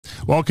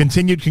Well,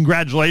 continued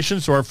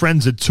congratulations to our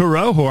friends at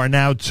Touro, who are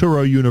now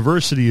Touro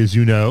University, as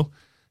you know.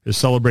 They're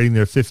celebrating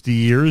their 50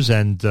 years,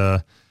 and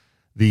the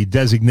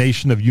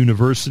designation of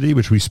university,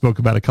 which we spoke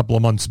about a couple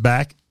of months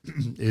back,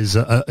 is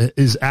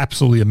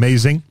absolutely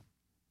amazing.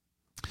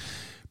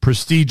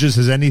 Prestigious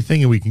as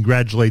anything, and we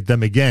congratulate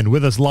them again.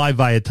 With us live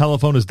via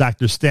telephone is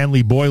Dr.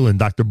 Stanley Boylan.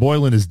 Dr.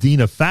 Boylan is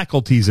Dean of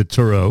Faculties at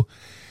Touro,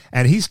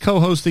 and he's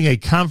co-hosting a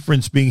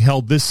conference being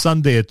held this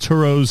Sunday at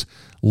Touro's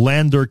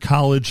Lander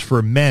College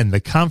for Men. The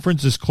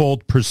conference is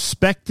called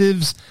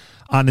Perspectives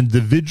on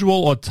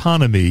Individual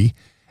Autonomy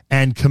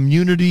and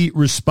Community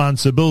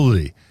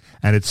Responsibility,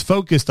 and it's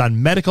focused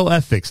on medical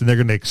ethics, and they're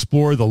going to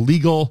explore the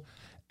legal,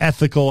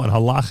 ethical, and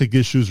halachic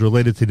issues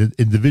related to the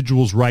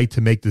individual's right to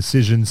make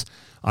decisions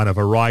on a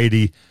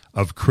variety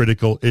of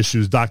critical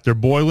issues. Dr.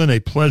 Boylan, a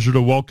pleasure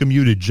to welcome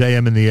you to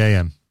JM in the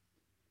AM.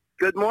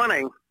 Good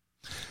morning.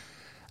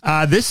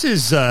 This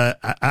is,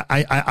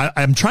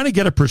 I'm trying to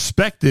get a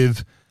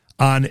perspective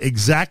on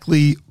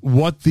exactly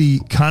what the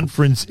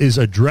conference is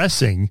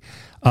addressing.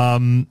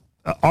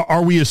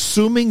 Are we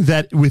assuming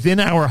that within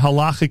our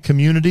halachic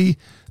community,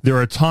 there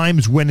are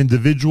times when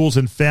individuals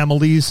and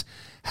families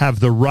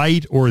have the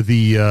right or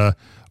the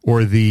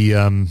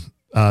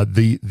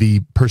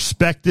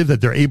perspective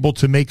that they're able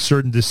to make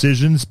certain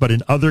decisions, but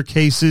in other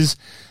cases,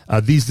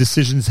 these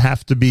decisions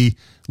have to be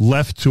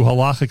left to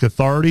halachic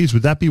authorities?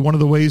 Would that be one of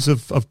the ways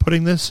of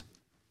putting this?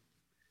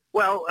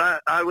 Well,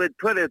 I would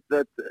put it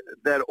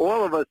that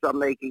all of us are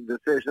making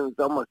decisions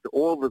almost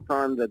all the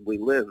time that we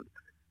live,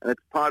 and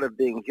it's part of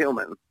being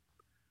human.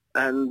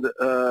 And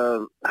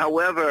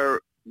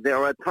however,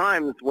 there are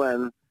times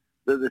when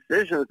the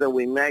decisions that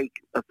we make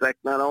affect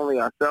not only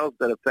ourselves,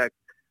 but affect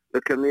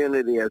the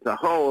community as a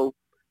whole.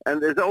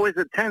 And there's always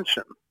a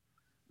tension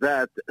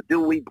that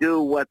do we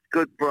do what's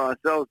good for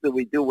ourselves? Do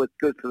we do what's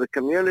good for the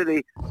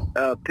community?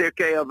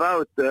 Pirkei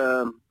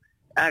Avot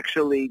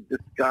actually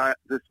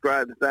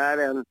describes that,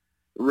 and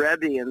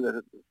Rebbe in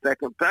the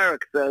second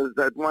parak says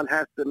that one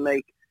has to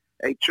make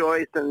a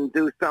choice and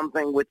do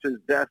something which is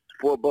best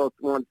for both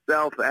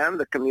oneself and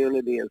the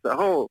community as a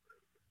whole.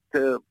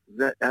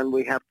 And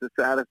we have to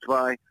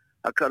satisfy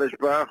HaKadosh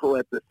Baruch Hu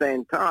at the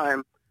same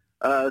time.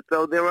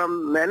 So there are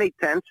many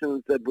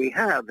tensions that we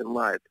have in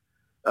life.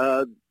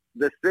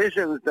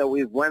 Decisions that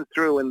we went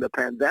through in the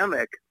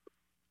pandemic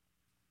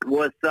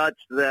was such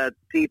that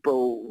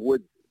people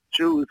would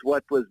choose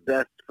what was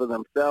best for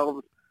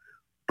themselves,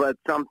 but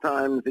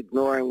sometimes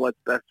ignoring what's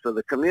best for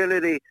the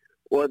community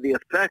or the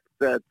effect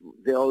that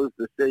those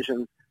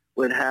decisions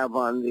would have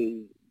on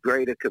the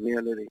greater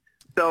community.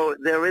 So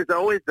there is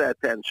always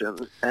that tension,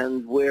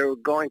 and we're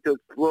going to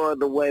explore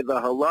the way the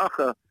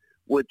halacha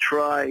would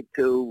try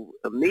to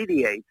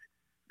mediate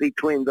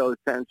between those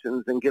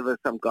tensions and give us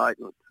some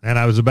guidance. And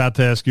I was about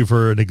to ask you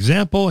for an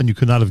example, and you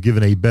could not have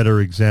given a better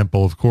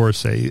example. Of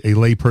course, a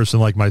lay person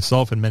like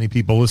myself and many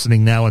people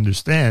listening now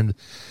understand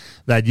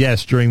that,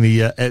 yes, during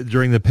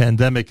the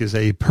pandemic is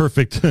a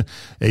perfect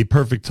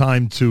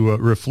time to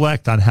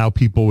reflect on how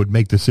people would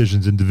make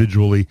decisions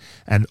individually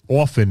and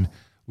often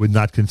would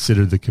not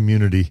consider the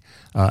community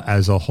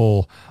as a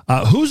whole.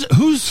 Who's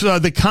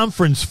the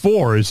conference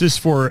for? Is this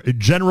for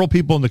general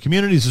people in the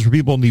community? Is this for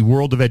people in the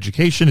world of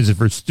education? Is it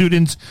for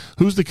students?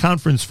 Who's the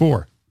conference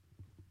for?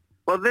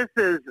 Well, this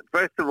is,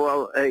 first of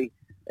all, a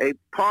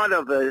part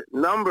of a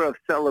number of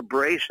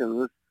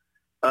celebrations,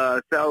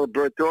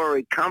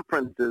 celebratory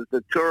conferences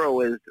that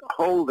Touro is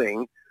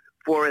holding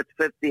for its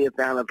 50th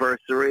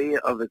anniversary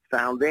of its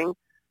founding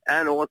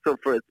and also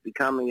for its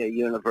becoming a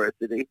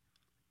university.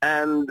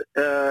 And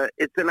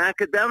it's an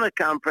academic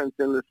conference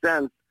in the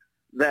sense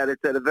that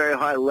it's at a very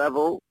high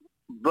level,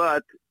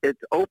 but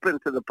it's open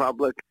to the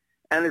public,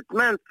 and it's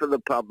meant for the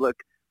public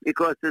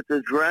because it's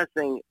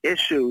addressing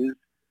issues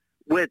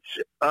which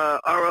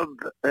are of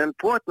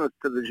importance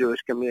to the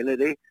Jewish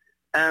community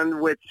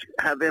and which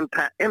have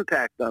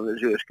impact on the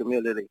Jewish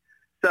community.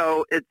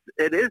 So it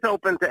is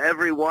open to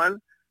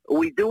everyone.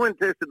 We do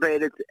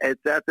anticipate it's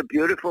at the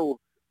beautiful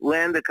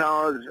Lander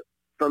College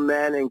for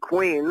Men in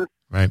Queens,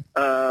 right?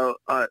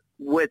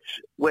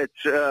 Which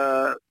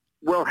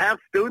will have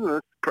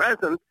students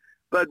present,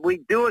 but we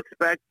do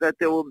expect that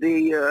there will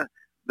be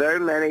very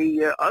many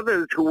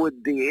others who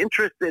would be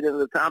interested in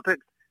the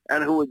topics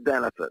and who would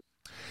benefit.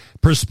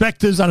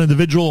 Perspectives on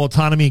Individual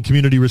Autonomy and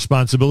Community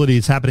Responsibility.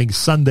 It's happening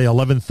Sunday,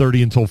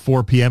 11:30 until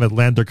 4 p.m. at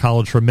Lander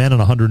College for Men on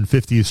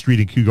 150th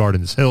Street in Kew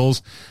Gardens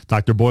Hills.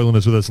 Dr. Boylan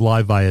is with us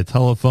live via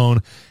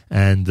telephone,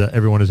 and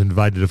everyone is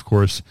invited, of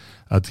course,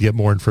 to get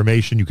more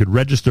information. You could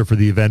register for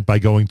the event by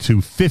going to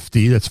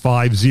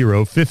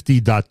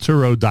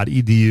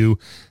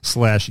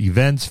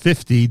 50.touro.edu/events,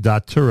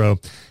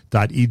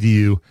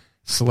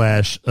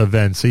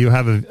 50.touro.edu/events. So you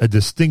have a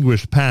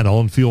distinguished panel,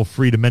 and feel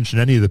free to mention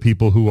any of the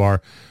people who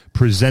are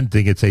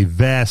presenting. It's a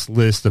vast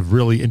list of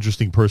really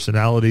interesting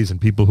personalities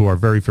and people who are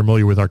very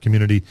familiar with our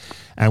community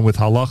and with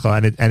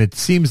halacha. And it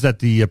seems that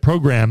the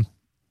program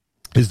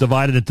is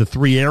divided into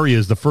three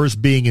areas. The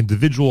first being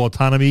individual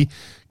autonomy,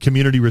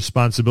 community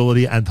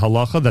responsibility, and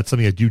halacha. That's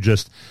something that you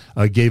just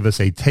gave us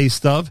a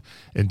taste of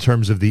in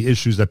terms of the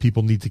issues that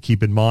people need to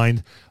keep in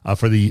mind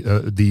for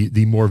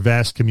the more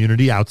vast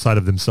community outside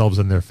of themselves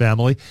and their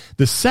family.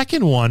 The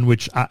second one,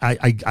 which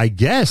I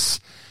guess,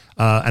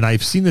 and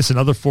I've seen this in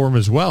other form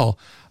as well,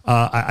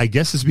 I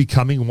guess is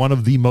becoming one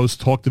of the most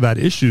talked about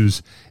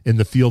issues in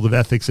the field of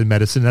ethics and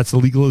medicine. That's the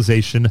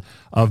legalization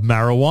of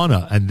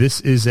marijuana, and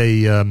this is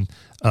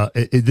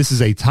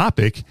a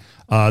topic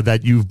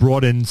that you've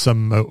brought in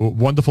some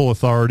wonderful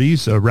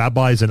authorities,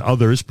 rabbis and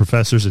others,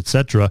 professors,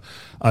 etc.,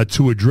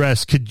 to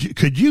address.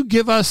 Could you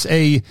give us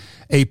a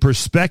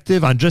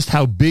perspective on just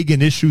how big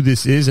an issue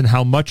this is and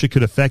how much it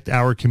could affect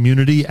our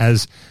community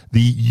as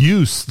the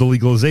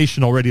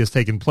legalization already has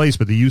taken place,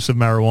 but the use of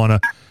marijuana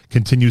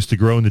continues to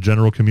grow in the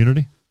general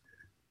community?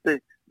 The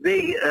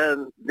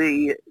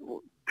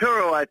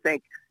Turo, I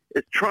think,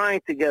 is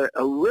trying to get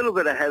a little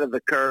bit ahead of the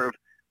curve,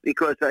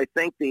 because I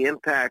think the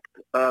impact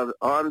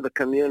on the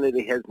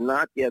community has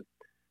not yet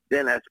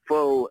been as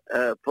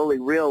fully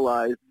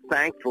realized,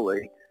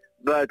 thankfully.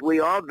 But we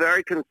are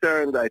very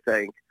concerned, I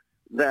think,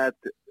 that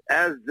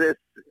as this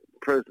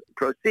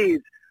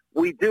proceeds,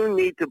 we do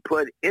need to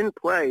put in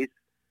place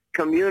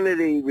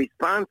community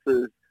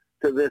responses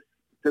to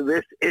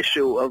this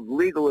issue of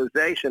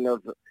legalization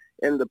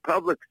in the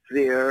public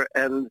sphere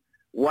and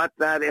what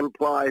that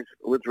implies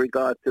with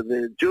regard to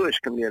the Jewish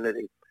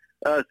community.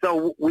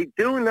 So we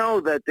do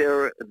know that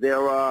there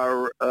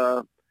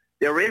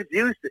is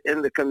use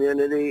in the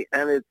community,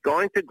 and it's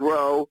going to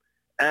grow,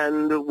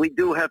 and we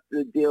do have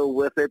to deal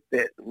with it.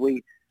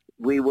 We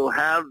will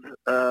have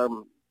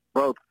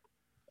both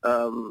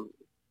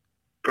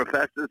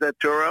professors at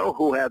Turo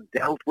who have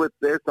dealt with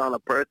this on a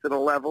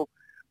personal level.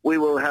 We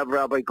will have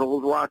Rabbi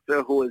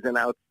Goldwasser, who is an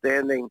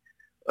outstanding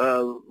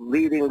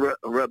leading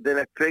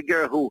rabbinic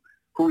figure who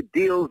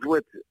deals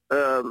with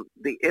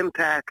the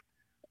impact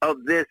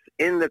of this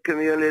in the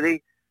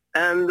community,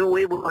 and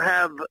we will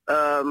have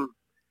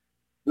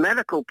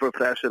medical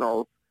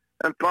professionals,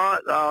 and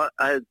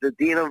the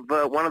dean of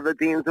one of the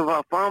deans of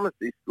our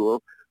pharmacy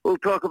school, who will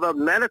talk about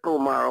medical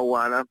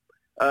marijuana.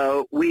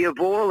 We have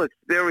all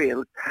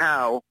experienced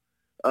how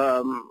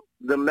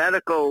the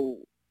medical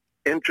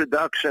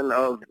introduction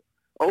of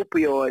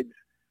opioids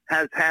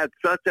has had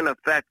such an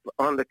effect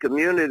on the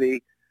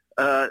community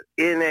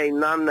in a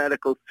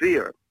non-medical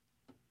sphere.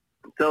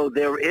 So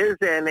there is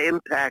an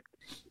impact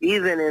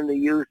even in the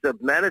use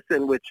of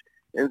medicine, which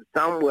in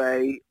some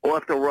way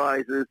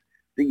authorizes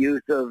the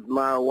use of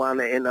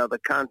marijuana in other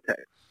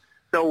contexts.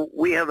 So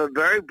we have a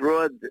very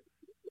broad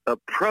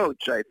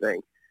approach, I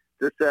think,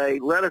 to say,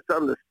 let us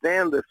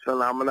understand this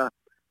phenomena.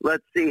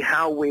 Let's see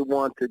how we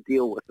want to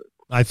deal with it.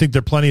 I think there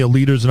are plenty of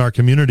leaders in our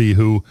community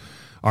who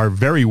are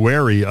very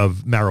wary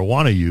of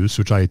marijuana use,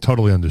 which I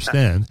totally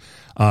understand.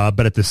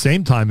 But at the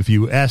same time, if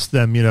you ask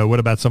them, what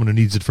about someone who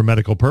needs it for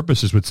medical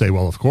purposes, would say,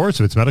 well, of course,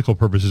 if it's medical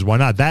purposes, why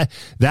not?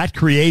 That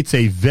creates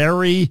a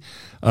very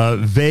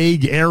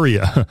vague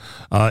area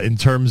in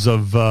terms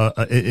of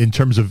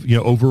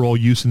overall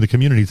use in the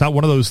community. It's not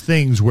one of those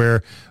things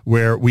where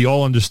we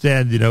all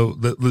understand, the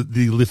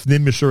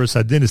lifnim mishuras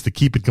hadin is to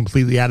keep it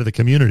completely out of the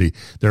community.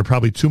 There are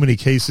probably too many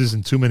cases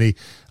and too many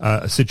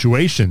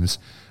situations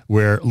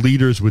where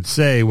leaders would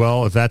say,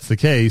 well, if that's the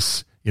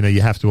case,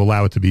 you have to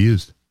allow it to be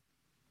used.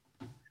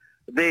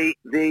 One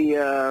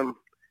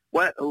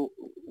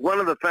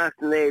of the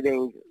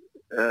fascinating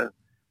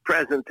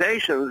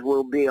presentations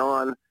will be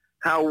on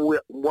how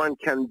one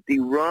can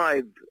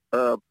derive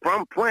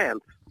from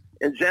plants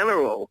in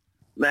general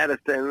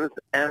medicines,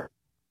 and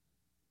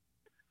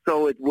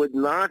so it would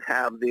not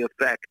have the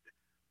effect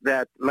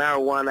that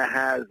marijuana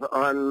has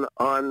on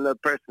the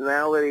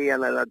personality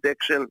and an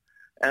addiction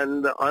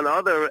and on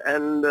other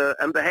and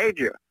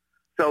behavior.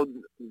 So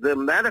the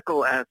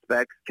medical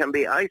aspects can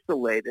be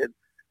isolated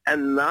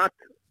and not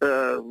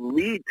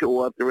lead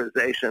to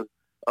authorization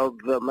of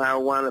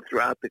marijuana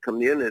throughout the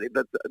community.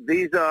 But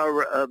these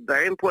are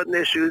very important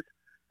issues,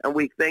 and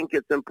we think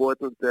it's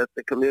important that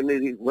the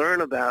community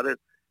learn about it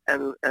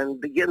and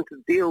begin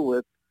to deal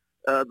with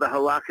the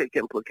halakhic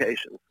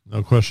implications.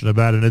 No question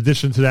about it. In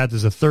addition to that,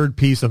 there's a third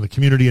piece on the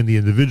community and the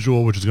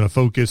individual, which is going to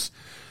focus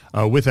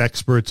with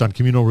experts on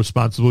communal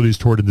responsibilities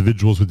toward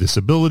individuals with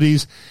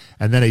disabilities,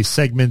 and then a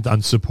segment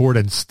on support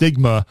and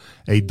stigma,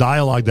 a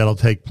dialogue that'll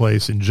take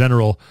place in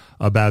general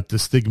about the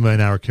stigma in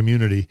our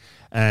community.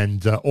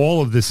 And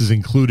all of this is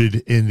included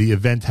in the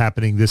event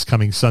happening this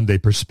coming Sunday.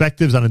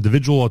 Perspectives on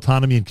individual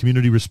autonomy and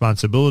community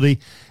responsibility,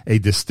 a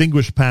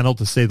distinguished panel,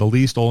 to say the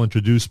least, all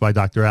introduced by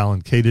Dr.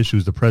 Alan Kadish,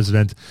 who's the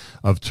president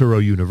of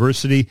Turo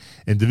University.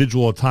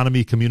 Individual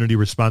autonomy, community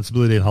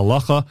responsibility, and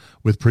halacha,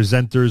 with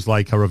presenters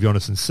like Rav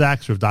Yonason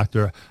Sachs, Rav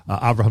Dr.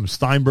 Avraham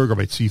Steinberg,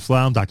 Rabbi Tzvi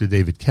Flaum, Dr.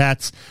 David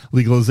Katz.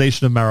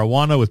 Legalization of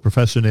marijuana with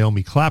Professor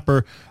Naomi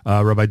Clapper,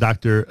 Rabbi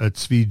Dr.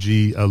 Tzvi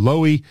G.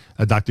 Lowy,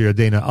 Dr.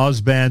 Yardena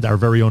Osband, our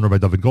very own Rabbi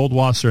David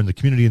Goldwasser, and the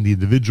community and the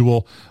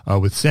individual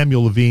with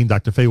Samuel Levine,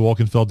 Dr. Faye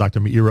Walkenfeld, Dr.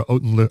 Meira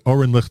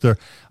Ohrenlichter.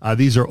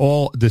 These are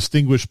all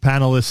distinguished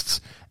panelists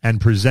and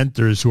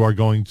presenters who are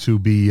going to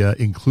be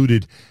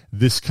included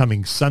this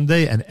coming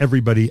Sunday, and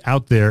everybody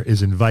out there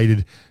is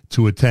invited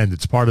to attend.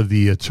 It's part of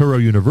the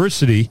Touro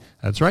University.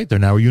 That's right. They're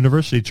now a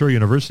university. Touro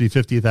University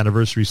 50th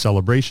anniversary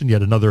celebration,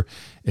 yet another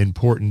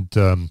important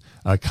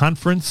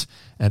conference,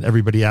 and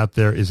everybody out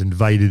there is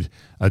invited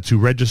to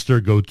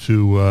register. Go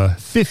to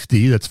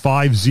 50, that's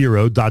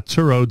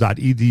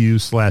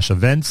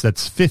 50.touro.edu/events.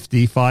 That's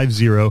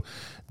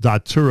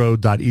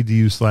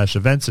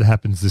 50.touro.edu/events. It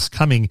happens this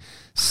coming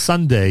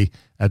Sunday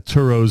at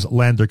Touro's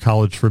Lander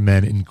College for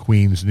Men in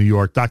Queens, New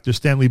York. Dr.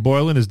 Stanley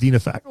Boylan is Dean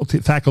of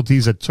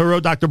Faculties at Touro.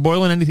 Dr.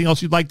 Boylan, anything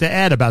else you'd like to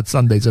add about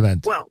Sunday's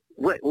event? Well,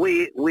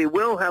 we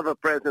will have a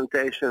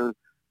presentation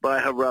by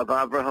Harav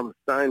Avraham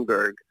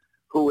Steinberg,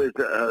 who is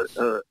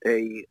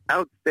a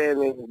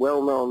outstanding,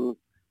 well-known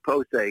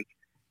posek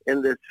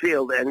in this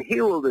field, and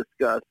he will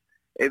discuss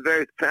a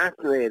very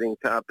fascinating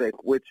topic,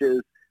 which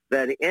is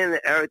that in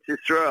Eretz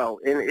Yisrael,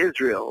 in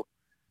Israel,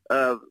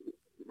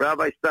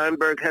 Rabbi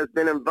Steinberg has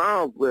been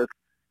involved with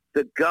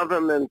the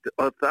government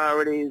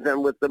authorities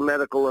and with the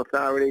medical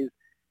authorities,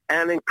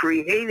 and in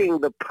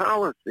creating the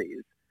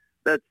policies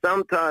that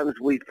sometimes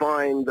we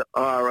find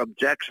are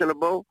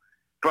objectionable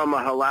from a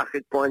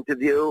halakhic point of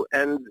view,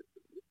 and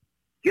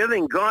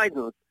giving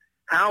guidance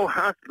how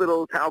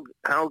hospitals, how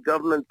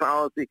government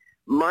policy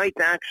might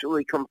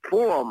actually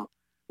conform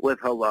with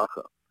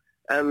halakha.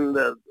 And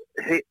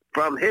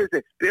from his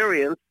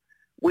experience,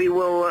 we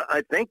will,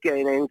 I think,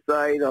 gain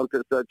insight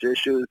onto such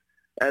issues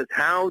as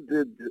how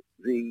did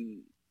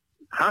the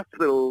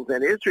hospitals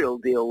in Israel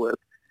deal with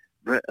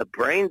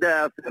brain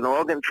death and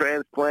organ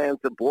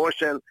transplants,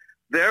 abortion,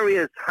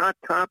 various hot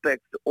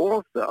topics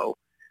also,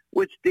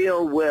 which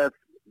deal with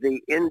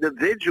the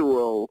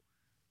individual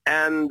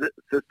and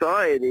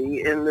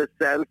society in the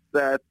sense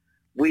that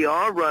we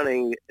are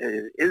running,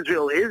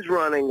 Israel is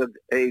running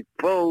a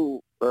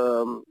full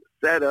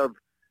set of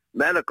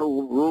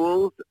medical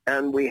rules,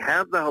 and we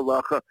have the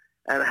halacha,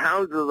 and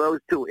how do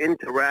those two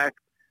interact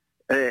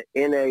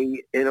in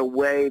a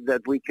way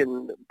that we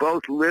can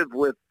both live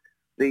with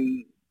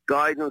the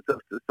guidance of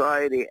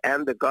society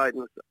and the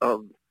guidance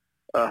of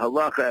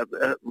halacha.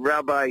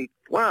 Rabbi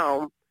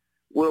Flaum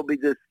will be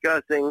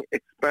discussing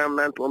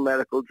experimental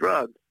medical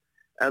drugs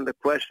and the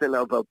question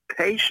of a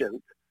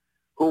patient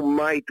who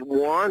might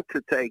want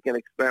to take an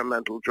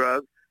experimental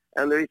drug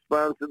and the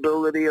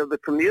responsibility of the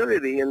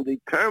community in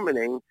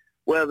determining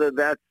whether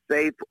that's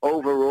safe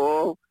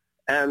overall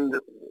and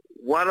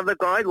what are the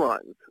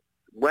guidelines.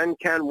 When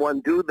can one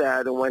do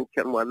that and when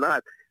can one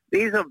not?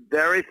 These are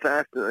very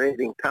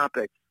fascinating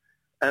topics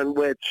in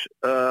which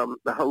the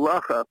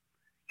halacha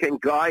can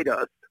guide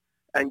us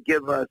and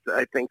give us,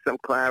 I think, some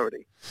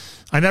clarity.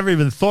 I never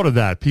even thought of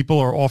that. People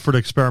are offered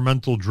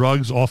experimental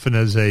drugs often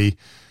as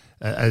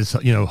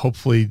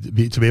hopefully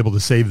to be able to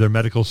save their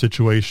medical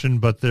situation.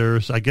 But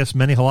there's, I guess,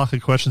 many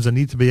halakhic questions that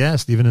need to be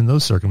asked even in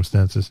those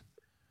circumstances.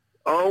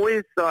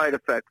 Always side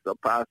effects are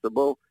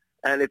possible.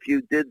 And if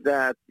you did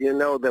that, you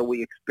know that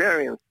we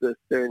experienced this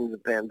during the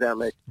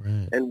pandemic,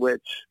 right, in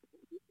which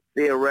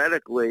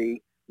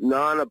theoretically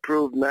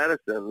non-approved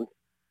medicines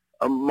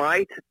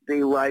might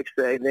be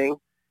life-saving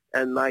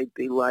and might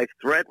be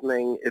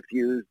life-threatening if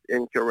used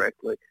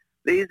incorrectly.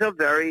 These are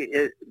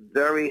very,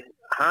 very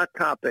hot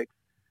topics,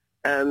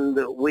 and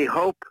we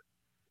hope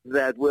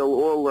that we'll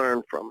all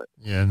learn from it.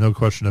 Yeah, no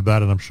question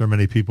about it. I'm sure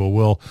many people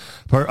will.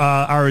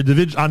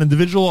 On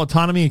individual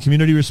autonomy and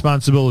community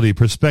responsibility,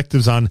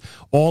 perspectives on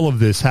all of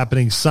this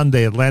happening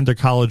Sunday at Lander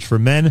College for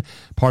Men,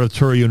 part of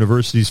Touro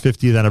University's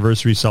 50th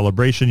anniversary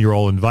celebration. You're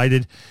all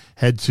invited.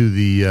 Head to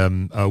the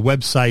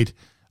website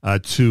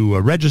to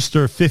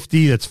register.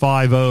 50, that's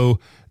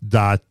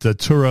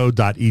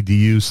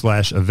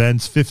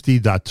 50.touro.edu/events,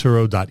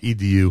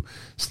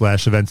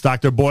 50.touro.edu/events.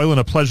 Dr. Boylan,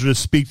 a pleasure to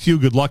speak to you.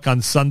 Good luck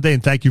on Sunday,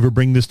 and thank you for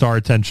bringing this to our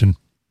attention.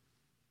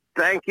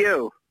 Thank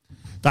you.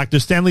 Dr.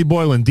 Stanley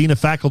Boylan, Dean of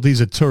Faculties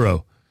at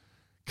Touro.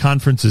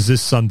 Conference is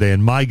this Sunday,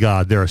 and my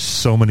God, there are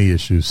so many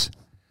issues.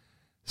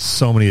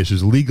 So many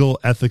issues, legal,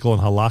 ethical,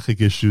 and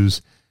halakhic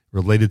issues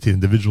related to the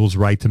individual's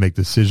right to make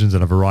decisions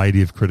on a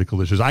variety of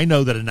critical issues. I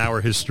know that in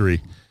our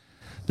history,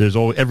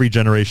 every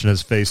generation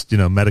has faced,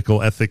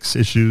 medical ethics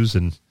issues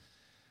and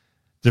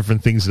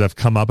different things that have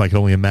come up. I can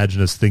only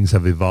imagine as things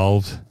have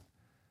evolved,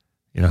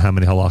 how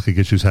many halakhic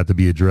issues had to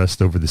be addressed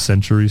over the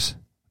centuries.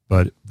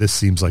 But this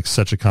seems like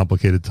such a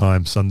complicated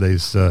time.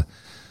 Sunday's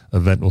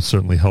event will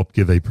certainly help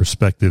give a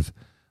perspective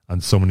on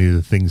so many of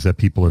the things that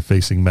people are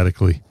facing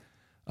medically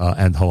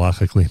and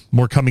halakhically.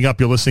 More coming up.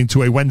 You're listening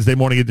to a Wednesday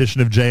morning edition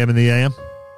of JM in the AM.